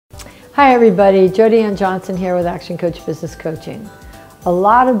Hi everybody, Jody Ann Johnson here with Action Coach Business Coaching. A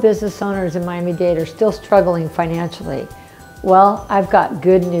lot of business owners in Miami-Dade are still struggling financially. Well, I've got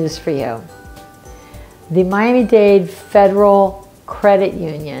good news for you. The Miami-Dade Federal Credit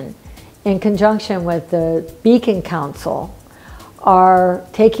Union, in conjunction with the Beacon Council, are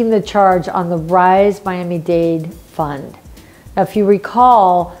taking the charge on the Rise Miami-Dade Fund. Now, if you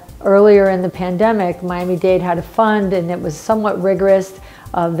recall, earlier in the pandemic, Miami-Dade had a fund and it was somewhat rigorous.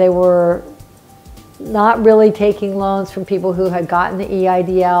 They were not really taking loans from people who had gotten the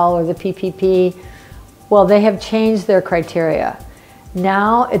EIDL or the PPP. Well, they have changed their criteria.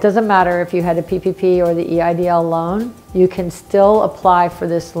 Now, it doesn't matter if you had a PPP or the EIDL loan, you can still apply for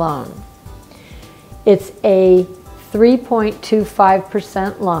this loan. It's a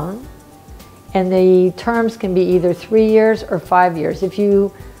 3.25% loan, and the terms can be either 3 years or 5 years. If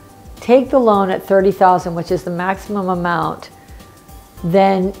you take the loan at $30,000, which is the maximum amount,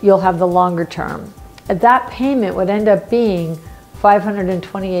 then you'll have the longer term. That payment would end up being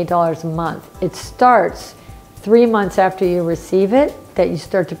 $528 a month. It starts 3 months after you receive it, that you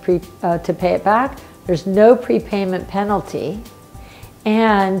start to pay it back. There's no prepayment penalty.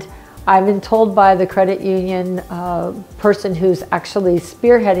 And I've been told by the credit union person who's actually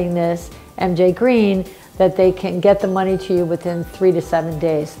spearheading this, MJ Green, that they can get the money to you within 3 to 7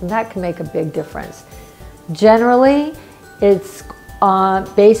 days. And that can make a big difference. Generally, it's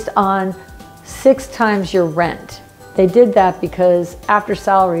based on 6 times your rent. They did that because after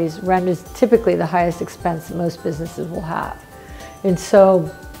salaries, rent is typically the highest expense that most businesses will have. And so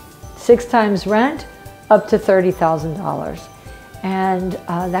 6 times rent, up to $30,000. And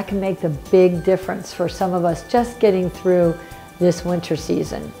that can make the big difference for some of us just getting through this winter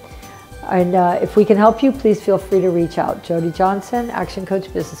season. And if we can help you, please feel free to reach out. Jody Johnson, Action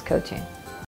Coach Business Coaching.